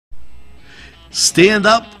Stand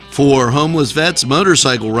up for Homeless Vets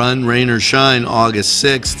Motorcycle Run, rain or shine, August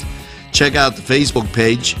 6th. Check out the Facebook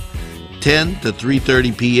page. 10 to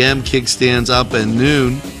 3:30 p.m. Kickstands up at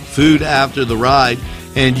noon. Food after the ride.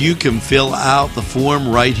 And you can fill out the form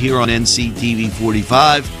right here on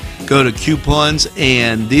NCTV45. Go to coupons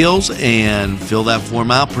and deals and fill that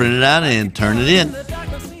form out, print it out, and turn it in.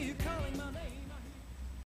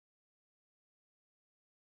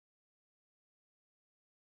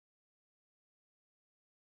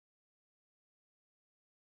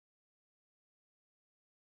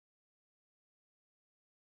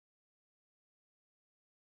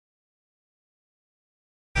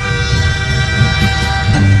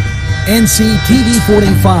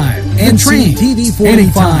 NCTV45. NCTV45.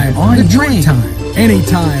 Anytime on your time.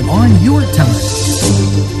 Anytime on your time.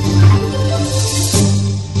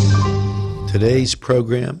 Today's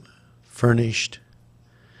program furnished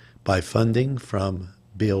by funding from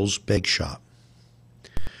Bill's Bake Shop,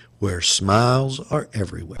 where smiles are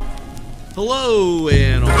everywhere. Hello,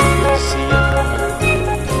 and good to see you.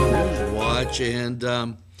 NewsWatch,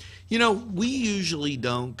 and you know, we usually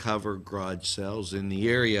don't cover garage sales in the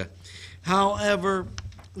area. However,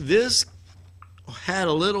 this had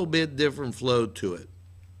a little bit different flow to it.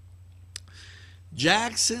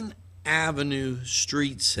 Jackson Avenue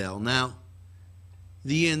street sale. Now,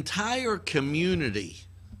 the entire community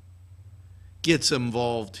gets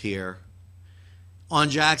involved here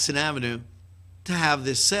on Jackson Avenue to have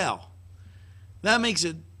this sale. That makes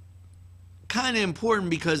it kind of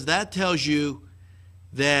important because that tells you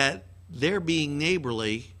that they're being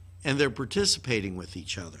neighborly and they're participating with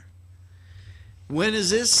each other. When is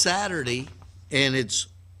this? Saturday, and it's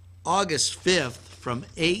August 5th from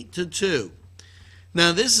 8 to 2.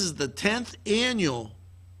 Now, this is the 10th annual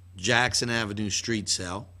Jackson Avenue street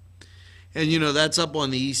sale. And, you know, that's up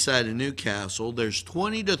on the east side of Newcastle. There's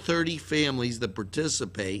 20 to 30 families that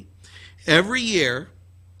participate every year,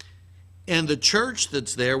 and the church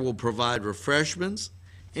that's there will provide refreshments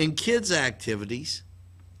and kids' activities,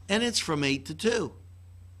 and it's from 8 to 2.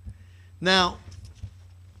 Now,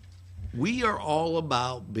 we are all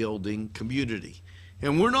about building community,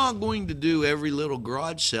 and we're not going to do every little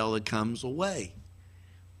garage sale that comes away.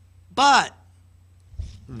 But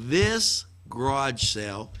this garage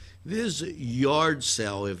sale, this yard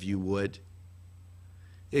sale, if you would,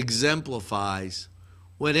 exemplifies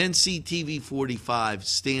what NCTV45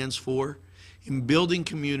 stands for in building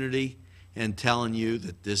community and telling you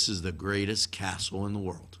that this is the greatest castle in the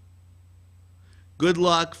world. Good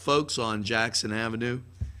luck, folks, on Jackson Avenue.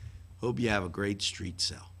 Hope you have a great street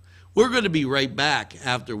sale. We're going to be right back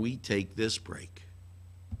after we take this break.